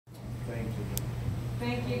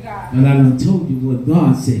Thank you, God. But I done told you what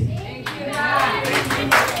God said. Thank you, God.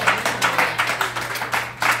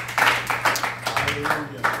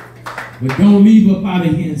 But don't leave up out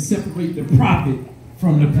of here and separate the prophet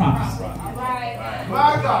from the prophecy. All right.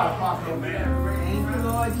 My God. Thank you,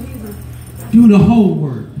 Lord Jesus. Do the whole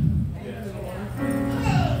word.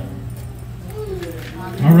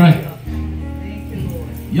 All right.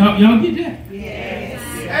 Y'all get that? Yes.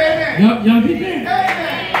 Y'all get that?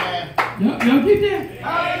 Y'all get that?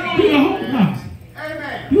 Do the whole prophecy.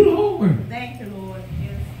 Do the whole word. Thank you, Lord.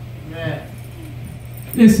 Yes.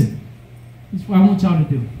 Listen, this is what I want y'all to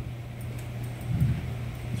do.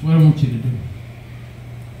 That's what I want you to do.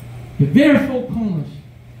 The very four corners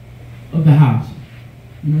of the house.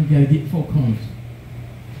 You know, you got to get four corners.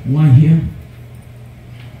 One here,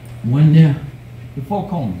 one there. The four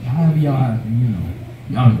corners. However y'all have, you know.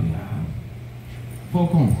 Y'all know y'all have. Four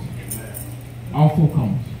corners. All four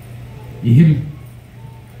corners. You hear me?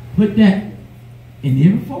 Put that in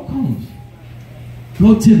every four corners.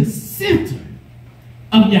 Go to the center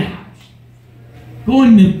of your house. Go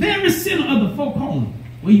in the very center of the four corners.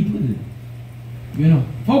 Where you put it? You know,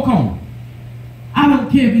 four corners. I don't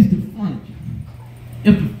care if it's the furniture.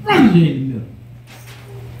 If the furniture in the middle,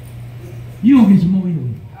 you don't get some more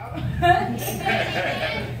anyway.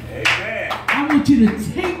 I want you to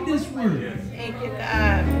take this word. Thank you,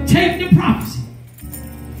 God. Take the prophecy.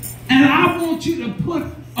 And I want you to put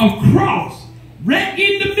a cross right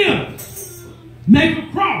in the middle. Make a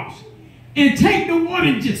cross. And take the one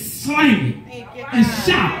and just slang it. And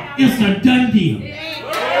shout, it's a done deal.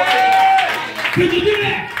 Could you do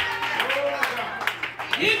that?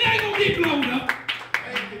 It ain't going to get blown up.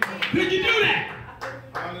 Could you do that?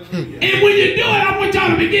 And when you do it, I want y'all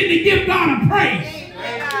to begin to give God a praise.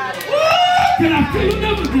 Can I feel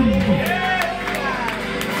another good one?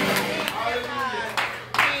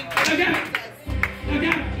 Y'all got it. Y'all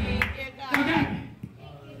got it. Y'all got it.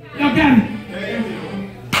 Y'all got it.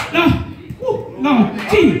 Lord,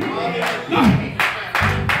 Jesus. Lord.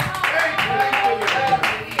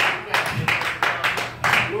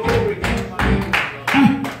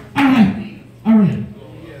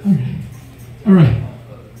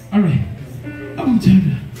 All right. I'm telling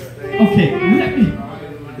you. Okay, let me.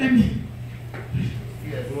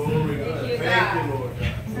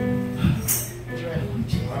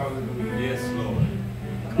 Yes, Lord.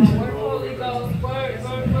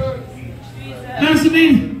 Listen to me.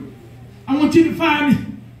 I want you to find me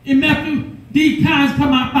in Matthew. These kinds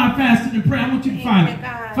come out by fasting and prayer. I want you to find it.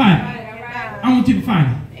 Find it. I want you to find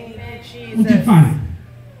it. I want you to find it.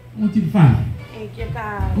 I want you to find it. Thank you,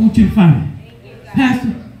 God. I want you to find it.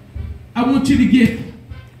 Pastor, I want you to get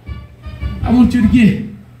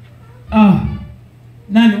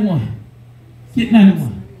 91. Get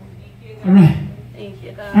 91. All right. Thank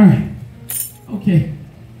you, God. All right. Okay.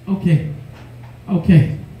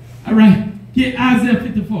 All right. Get Isaiah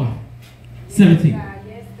 54. 17. All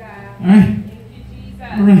right.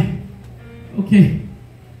 All right. Okay.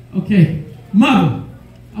 Mother,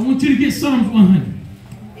 I want you to get Psalms 100.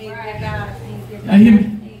 Thank you, God. Y'all hear me?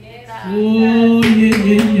 Oh, yeah.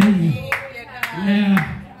 Yeah.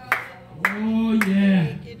 Oh, yeah.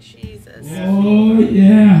 Thank you, Jesus. Oh,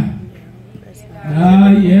 yeah.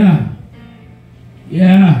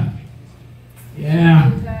 Yeah.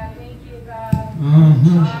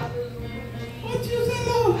 What you say,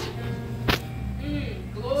 Lord?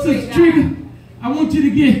 Sister Trigger, I want you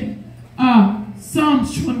to get Psalms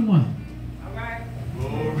 21. All right.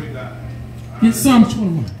 Glory God. Get Psalms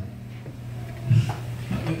 21.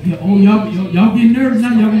 Oh, y'all getting nervous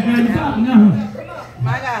now? Y'all gonna grab your Bible now, huh?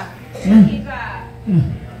 My God.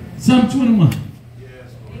 Psalm 21.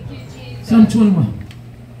 Psalm 21.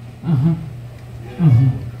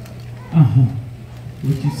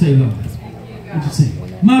 What you say, Lord? What you say?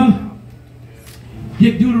 Mother,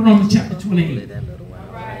 get Deuteronomy chapter 28.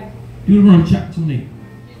 Deuteronomy chapter 28.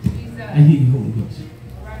 I hear you, Holy Ghost.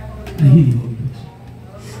 I hear you, Holy Ghost.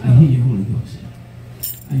 I hear you, Holy Ghost.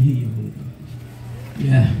 I hear you, Holy Ghost.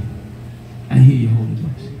 Yeah. I hear you, Holy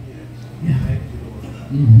Ghost. Yeah.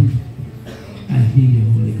 I hear you,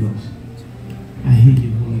 Holy Ghost. I hear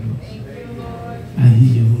you, Holy Ghost. I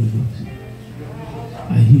hear you, Holy Ghost.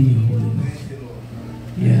 I hear you, Holy Ghost.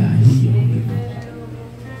 Yeah, I hear you, Holy Ghost.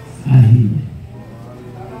 I hear you.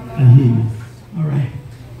 I hear you. All right.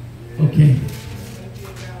 Okay.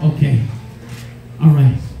 All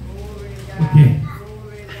right.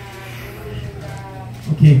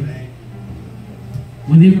 Okay.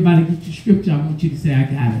 When everybody gets your scripture, I want you to say, I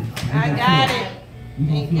got it. I got it.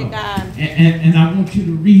 Thank you, God. And I want you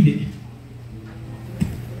to read it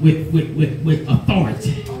with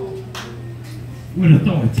authority. With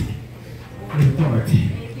authority. With authority.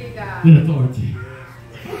 Thank you, God. With authority.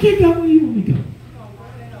 Okay, God, where you want me to go?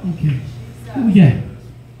 Okay. Who we got?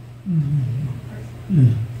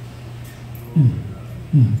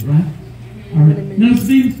 Right? All right. Now,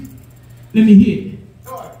 Steve, let me hear it.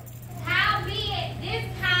 Howbeit, this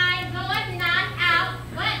kind goeth not out,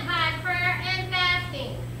 but by prayer and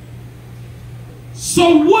fasting.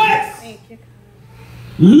 So what's Thank you, God.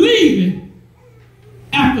 leaving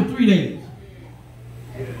after 3 days?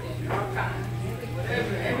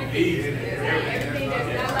 Everything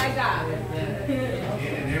that's not like God. And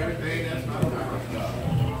everything that's not like God.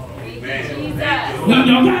 Jesus.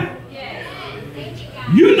 Y'all got it? Yes. Thank you,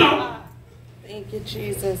 God. You know. Thank you,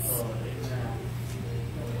 Jesus.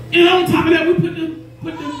 And on top of that, we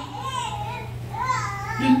put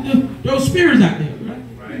those spirits out there, right?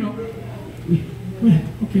 You know.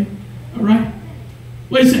 Okay. All right.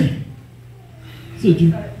 Wait a second. So,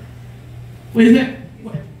 wait, is that?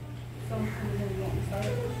 What?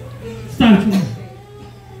 Start at 21.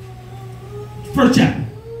 First chapter.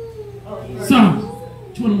 Psalms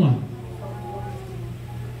 21.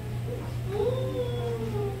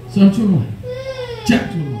 Psalm 21.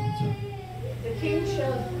 Chapter 21. Sorry. The king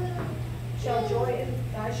shall joy in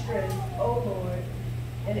thy strength, O Lord,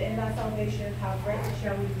 and in thy salvation, how greatly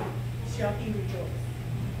shall he rejoice.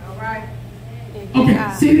 All right. Thank you, Okay,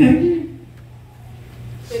 God. say that again.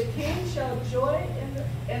 The king shall joy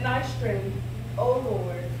in thy strength, O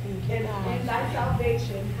Lord, and in thy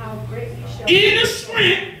salvation, how greatly shall In the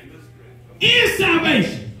strength, in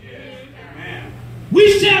salvation.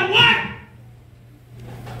 We shall what?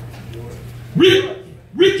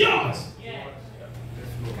 Rejoice.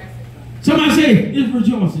 Somebody say, it's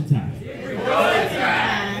rejoicing time.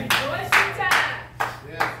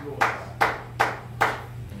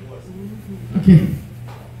 Okay.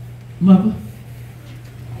 Mother.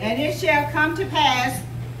 And it shall come to pass,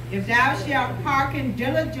 if thou shalt hearken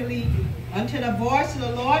diligently unto the voice of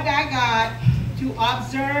the Lord thy God, to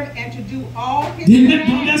observe and to do all his Don't that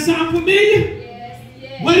commandments, sound familiar?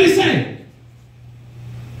 Yes. What did it say?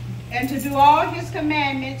 and to do all his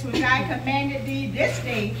commandments which I commanded thee this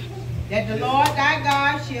day, that the Lord thy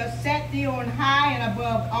God shall set thee on high and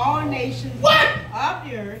above all nations What? of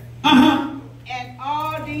the earth, Uh-huh. and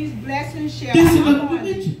all these blessings shall This is come what we on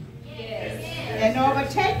thee mentioned. Yes. and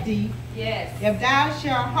overtake thee, Yes. if thou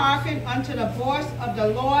shalt hearken unto the voice of the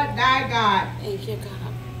Lord thy God. Thank you,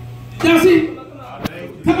 God. Y'all see?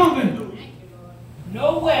 Come on, man.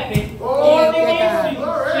 No weapon Oh, formed against you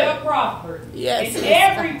glory. shall prosper. Yes, And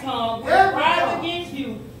yes, every tongue will rise against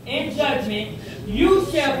you in judgment. You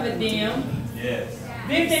shall condemn. Yes.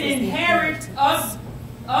 This is an inheritance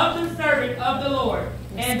of the servant of the Lord.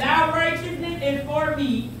 And thy righteousness is for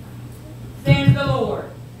me, says the Lord.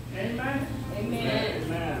 Amen.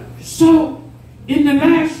 Amen. So, in the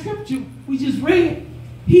last scripture we just read,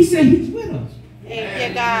 he said he's with us. Thank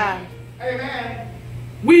you, God. Amen.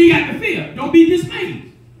 We ain't got to fear. Don't be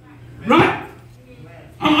dismayed. Right?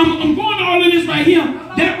 I'm going to all of this right here.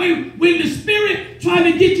 That way, when the spirit trying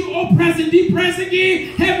to get you oppressed and depressed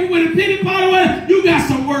again, have you with a pity pot or whatever, you got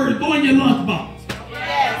some words. Go in your lunchbox.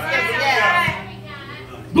 Yes.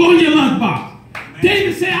 Go in your lunchbox.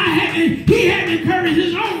 David said, he had to encourage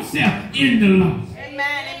his own self in the Lord.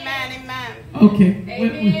 Amen. Okay.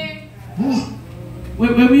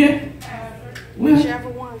 Where we at? Where? Whichever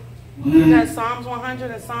one. You got Psalms 100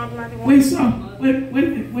 and Psalms 91. Wait a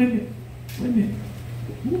minute.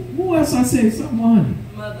 Who else I said something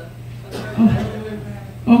 100? Mother.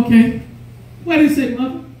 Okay. What did it say,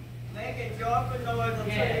 Mother? Make a joyful noise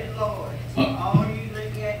unto the Lord, all you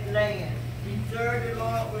that get land. Serve the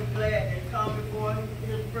Lord with gladness, come before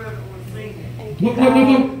his presence with singing. Thank you,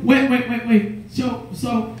 God. Wait.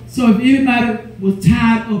 So if anybody was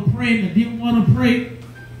tired of praying and didn't want to pray,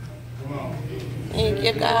 Come on. Thank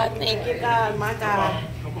you, God. Thank you, God. My God.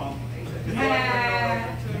 Come on.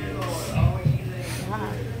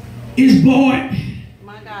 it's bored.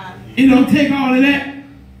 My God. It don't take all of that.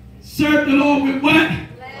 Serve the Lord with what?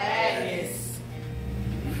 Gladness.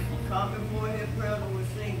 Come before his presence with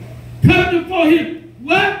singing. Come before him.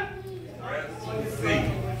 What? Come before his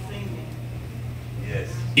presence with singing. Yes.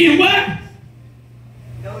 In what?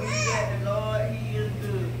 Know ye that the Lord, he is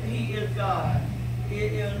good. He is God.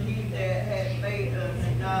 It is he that has made us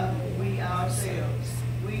and not we ourselves.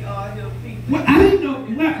 We are his people. Well, I didn't know.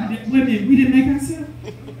 Wait a minute. We didn't make ourselves?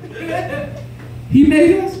 He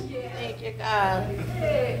made us? Thank you, God.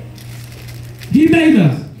 He made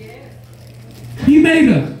us. He made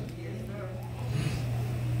us.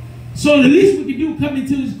 So the least we can do come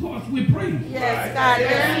into his courts with praise. Yes, God.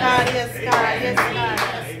 Yes, God. Yes, God. Yes, God.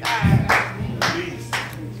 Yes, God.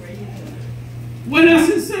 What else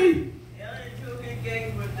it say? Ellen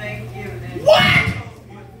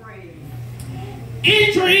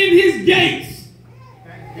enter in his gates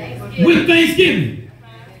with thanksgiving.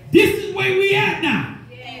 This is where we at now.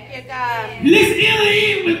 Thank you, God. Let's enter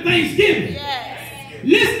in with thanksgiving. Yes.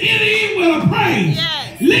 Let's enter in with a praise.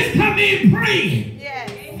 Yes. Let's come in praying. Yes.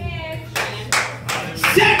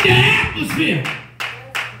 Set the atmosphere.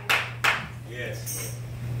 Yes.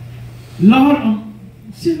 Lord,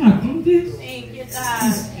 should I do this? Thank you,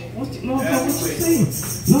 God. Lord, what you saying?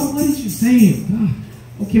 Lord, what is you saying? God.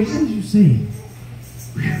 Okay, what is you saying?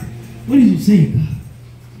 What is you saying, God?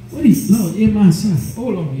 What is, Lord, in my son?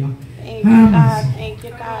 Hold on, y'all. Thank you, God. Thank you,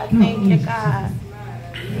 God. Thank you, God.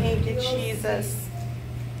 Thank you, Jesus.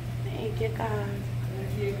 Thank you, God.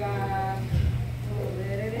 Thank you, God.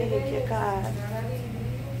 Thank you, God.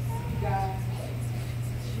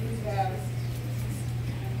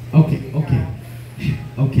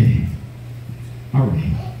 Okay. All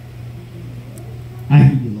right. I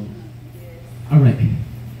hear you, Lord. All right.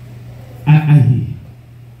 I hear you.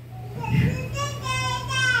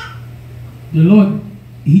 The Lord,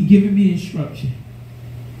 he given me instruction,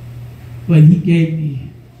 but he gave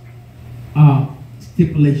me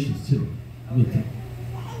stipulations too with it.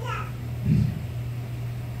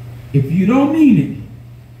 If you don't mean it,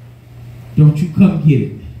 don't you come get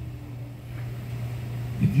it.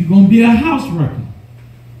 If you're going to be a house wrecker,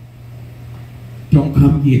 don't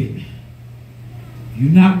come get it. If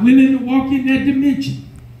you're not willing to walk in that dimension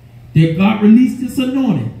that God released this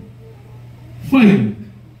anointing for you,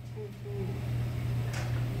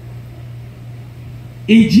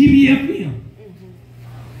 in GBFM,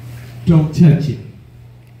 don't touch it.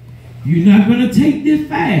 You're not going to take this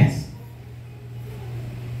fast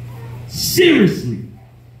seriously.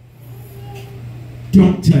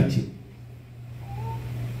 Don't touch it.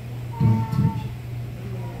 Don't touch it.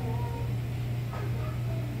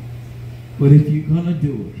 But if you're going to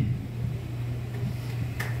do it,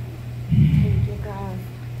 Thank you, God.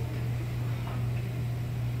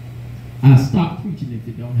 I'll stop preaching if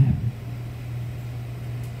it don't happen.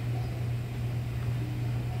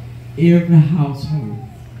 Every household,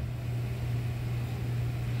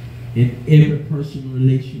 in every personal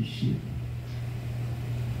relationship,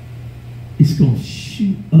 it's going to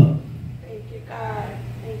shoot up. Thank you, God.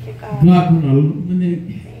 Thank you, God. God going to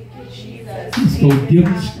illuminate. Thank you, Jesus. He's Thank going to you, God.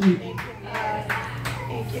 demonstrate. Thank you, God.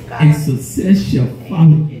 Thank you, God. And success shall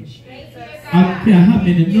follow you. Jesus. I don't care how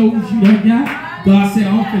many no's you done got. God said,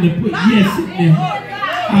 I'm going to put yes in there.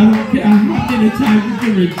 I don't care how many times you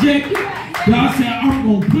get rejected. God said, I'm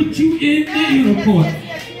going to put you in the inner court.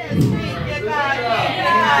 Thank you,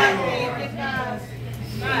 God.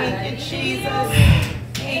 Thank you, Jesus.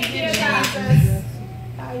 Thank you, Jesus.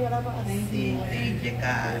 Thank you,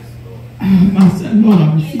 God. I said, Lord, I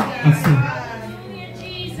receive. I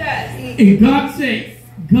said, and God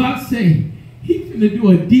said, He's going to do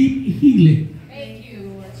a deep healing. Thank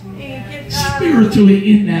you, God. Spiritually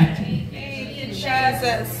and naturally. Thank you,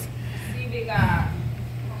 Jesus.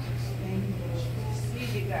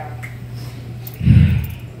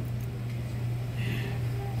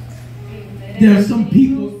 There are some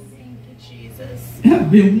people Thank you, Jesus.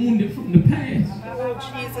 have been wounded from the past. Oh,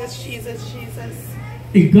 Jesus.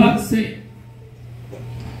 And God said,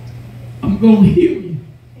 I'm going to heal you.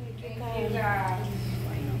 Thank you, God.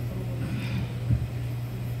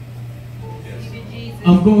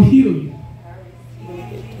 I'm going to heal you.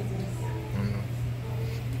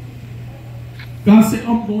 God said,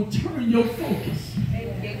 I'm going to turn your focus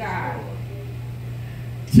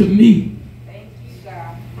to me. Oh,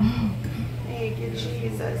 God. Thank you,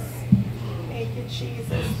 Jesus. Thank you,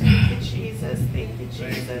 Jesus. Thank you, Jesus. Thank you,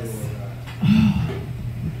 Jesus.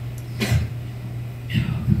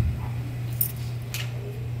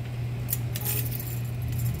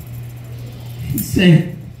 He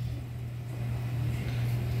said,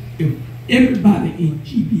 if everybody in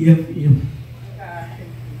GBFM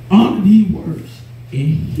honor these words and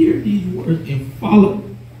hear these words and follow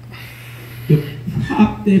the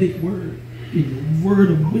prophetic word and the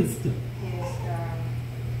word of wisdom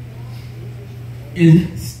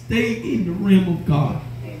and stay in the realm of God,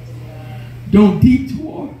 don't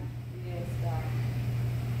detour.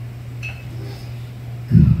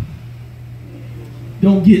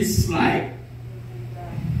 Don't get slack.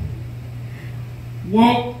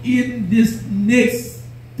 Walk in this next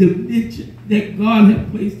dimension that God has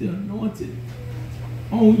placed the anointing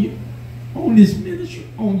on you, on this ministry,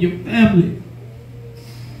 on your family.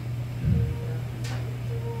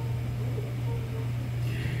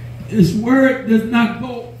 This word does not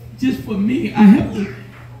go just for me. I have to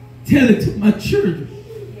tell it to my children.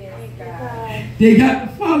 They got to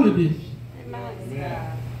follow this.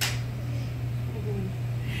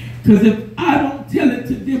 Because if I don't tell it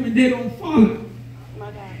to them and they don't follow it,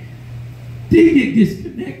 They get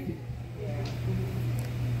disconnected.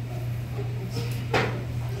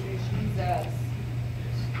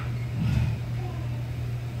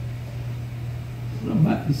 What I'm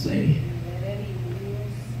about to say.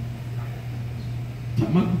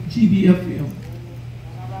 Talking about GBFM.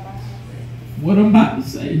 What I'm about to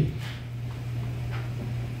say.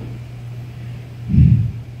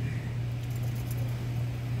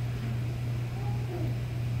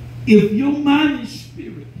 If your mind and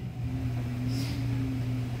spirit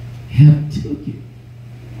have took it,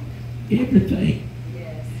 everything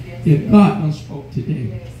that God done spoke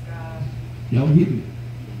today, y'all hear me?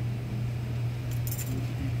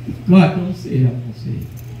 If God don't say it, I'm going to say it.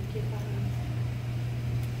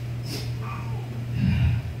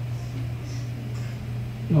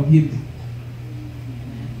 Y'all hear me?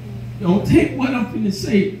 Don't take what I'm going to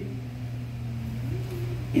say.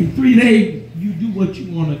 In 3 days, you do what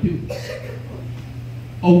you want to do.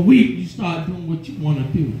 A week, you start doing what you want to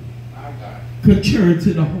do. Contrary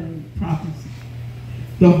to the whole prophecy,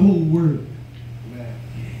 the whole word.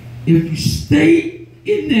 If you stay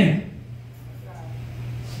in there,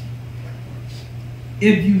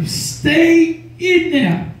 if you stay in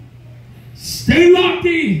there, stay locked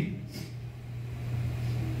in.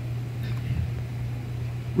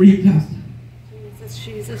 Read, Pastor.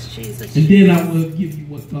 Jesus. And then I will give you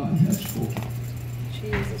what God has spoken.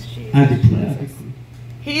 Jesus. I declare, I decree.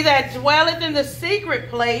 He that dwelleth in the secret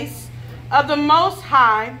place of the Most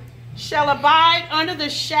High shall abide under the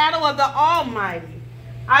shadow of the Almighty.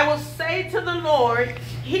 I will say to the Lord,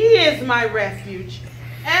 He is my refuge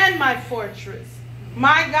and my fortress.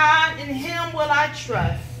 My God, in Him will I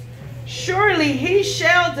trust. Surely He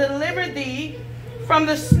shall deliver thee from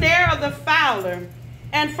the snare of the fowler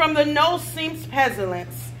and from the no-seams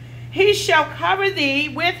pestilence. He shall cover thee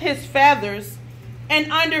with His feathers,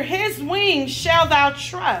 and under His wings shalt thou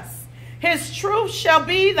trust. His truth shall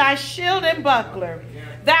be thy shield and buckler.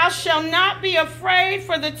 Thou shalt not be afraid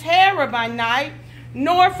for the terror by night,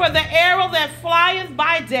 nor for the arrow that flieth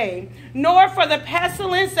by day, nor for the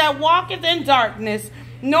pestilence that walketh in darkness,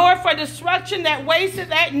 nor for destruction that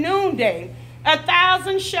wasteth at noonday.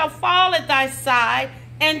 1,000 shall fall at thy side,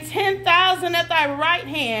 and 10,000 at thy right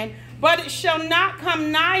hand, but it shall not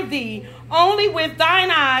come nigh thee. Only with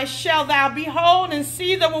thine eyes shalt thou behold and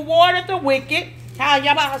see the reward of the wicked.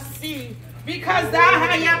 Because thou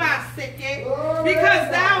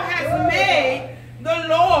hast made the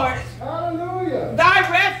Lord thy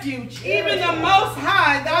refuge, even the Most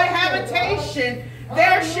High thy habitation.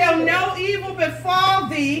 There shall no evil befall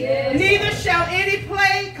thee, neither shall any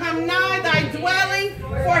plague come nigh thy dwelling,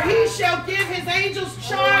 for He shall give His angels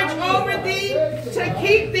charge over thee to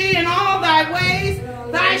keep thee in all thy ways.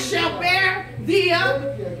 Thou shalt bear thee up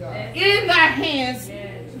in thy hands,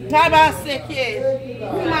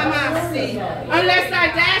 unless thou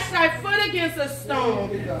dash thy foot against a stone.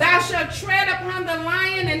 Thou shalt tread upon the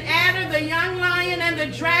lion and adder, the young lion and the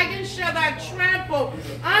dragon shall thou trample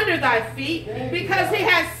under thy feet, because He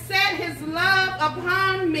has set His love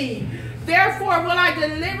upon me. Therefore will I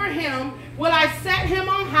deliver him, will I set him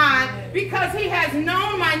on high, because he has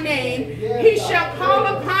known my name. He shall call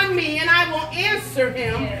upon me, and I will answer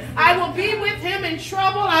him. I will be with him in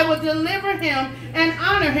trouble. I will deliver him and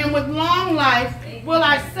honor him with long life. Will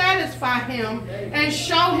I satisfy him and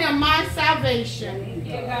show him my salvation.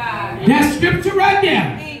 That scripture right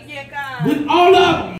there, with all of them.